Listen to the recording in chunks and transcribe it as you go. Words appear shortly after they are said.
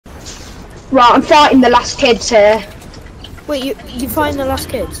Right, I'm fighting the last kids here. Wait, you find the last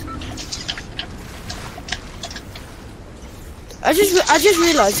kids? I just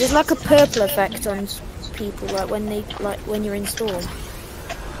realised there's like a purple effect on people, like when you're in storm.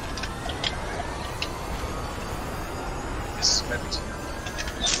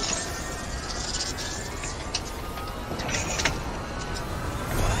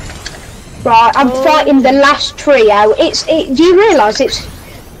 Right, I'm fighting the last trio. Do you realise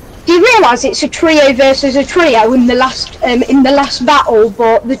it's a trio versus a trio in the last battle?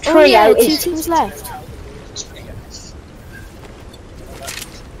 But the trio is 2 is teams left.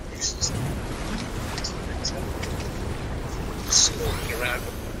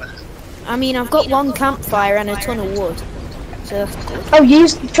 I mean, I've got 1 campfire and a ton of wood, so that's good. Oh,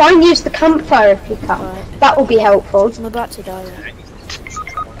 try and use the campfire if you can. Right. That will be helpful. I'm about to die then.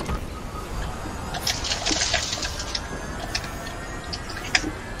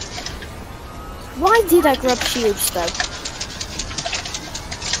 Why did I grab shields though?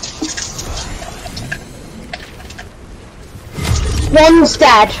 One's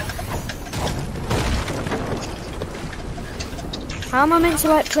dead. How am I meant to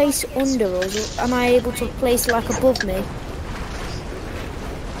like place under, or am I able to place like above me?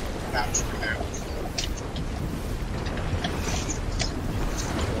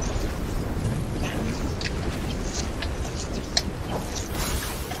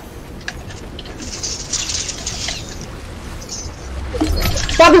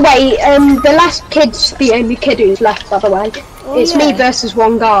 By the way, the last kid's the only kid who's left, by the way. It's me versus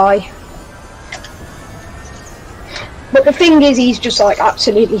 1 guy. But the thing is, he's just like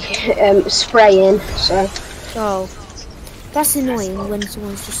absolutely spraying, so... Oh. That's annoying when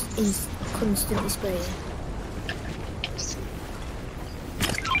someone's just constantly spraying.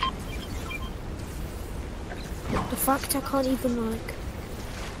 The fact I can't even like...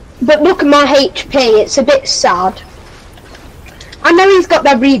 But look at my HP, it's a bit sad. I know he's got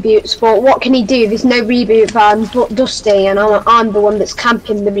their reboots, but what can he do? There's no reboot van but Dusty, and I'm the one that's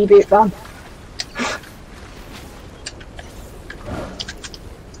camping the reboot van.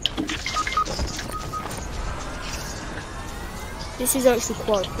 This is actually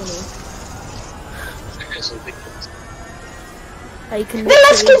quite funny. The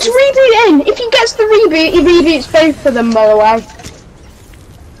last kid's rebooting! If he gets the reboot, he reboots both of them, by the way.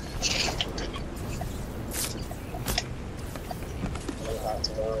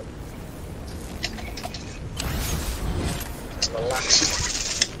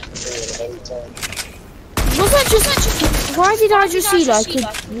 Was that just... Why did I just see like a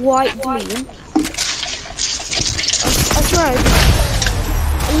white gleam? I swear.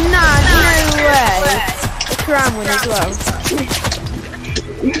 Nah, no way. A crown one as well.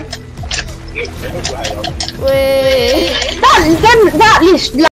 Wait. That list